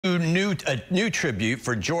A new tribute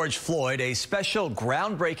for George Floyd. A special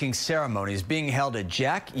groundbreaking ceremony is being held at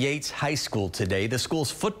Jack Yates High School today. The school's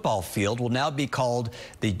football field will now be called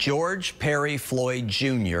the George Perry Floyd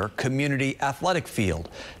Jr. Community Athletic Field.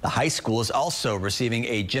 The high school is also receiving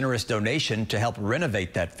a generous donation to help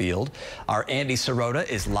renovate that field. Our Andy Sirota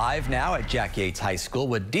is live now at Jack Yates High School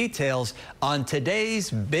with details on today's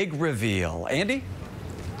big reveal. Andy?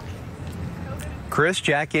 Chris,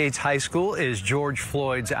 Jack Yates High School is George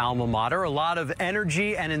Floyd's alma mater. A lot of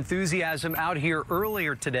energy and enthusiasm out here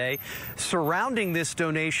earlier today surrounding this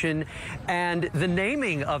donation and the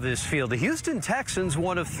naming of this field. The Houston Texans,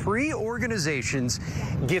 one of 3 organizations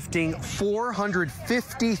gifting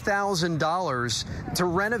 $450,000 to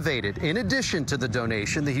renovate it. In addition to the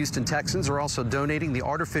donation, the Houston Texans are also donating the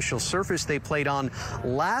artificial surface they played on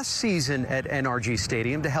last season at NRG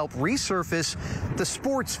Stadium to help resurface the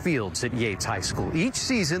sports fields at Yates High School. Each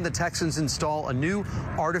season, the Texans install a new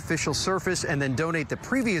artificial surface and then donate the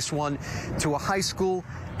previous one to a high school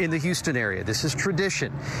in the Houston area. This is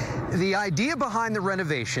tradition. The idea behind the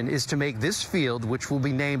renovation is to make this field, which will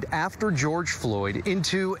be named after George Floyd,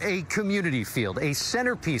 into a community field, a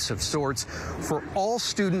centerpiece of sorts for all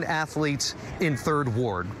student athletes in 3rd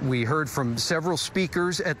Ward. We heard from several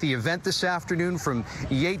speakers at the event this afternoon, from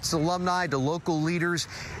Yates alumni to local leaders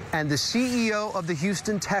and the CEO of the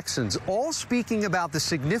Houston Texans, all speaking about the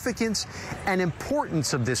significance and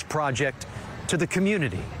importance of this project to the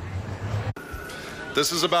community.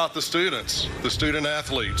 This is about the students, the student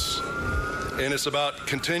athletes, and it's about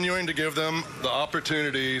continuing to give them the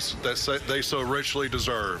opportunities that they so richly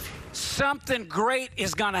deserve. Something great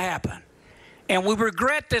is going to happen, and we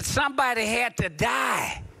regret that somebody had to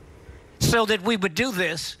die so that we would do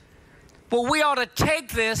this, but we ought to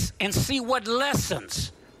take this and see what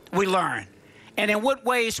lessons we learn and in what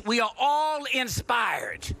ways we are all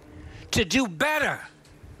inspired to do better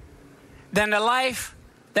than the life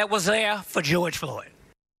that was there for George Floyd.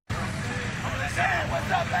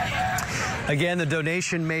 Again, the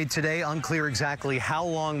donation made today, unclear exactly how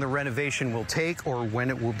long the renovation will take or when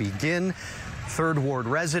it will begin. 3rd Ward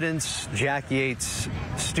residents, Jack Yates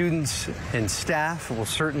students and staff will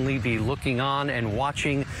certainly be looking on and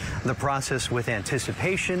watching the process with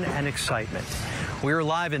anticipation and excitement. We are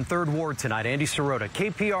live in 3rd Ward tonight. Andy Sirota,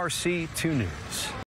 KPRC 2 News.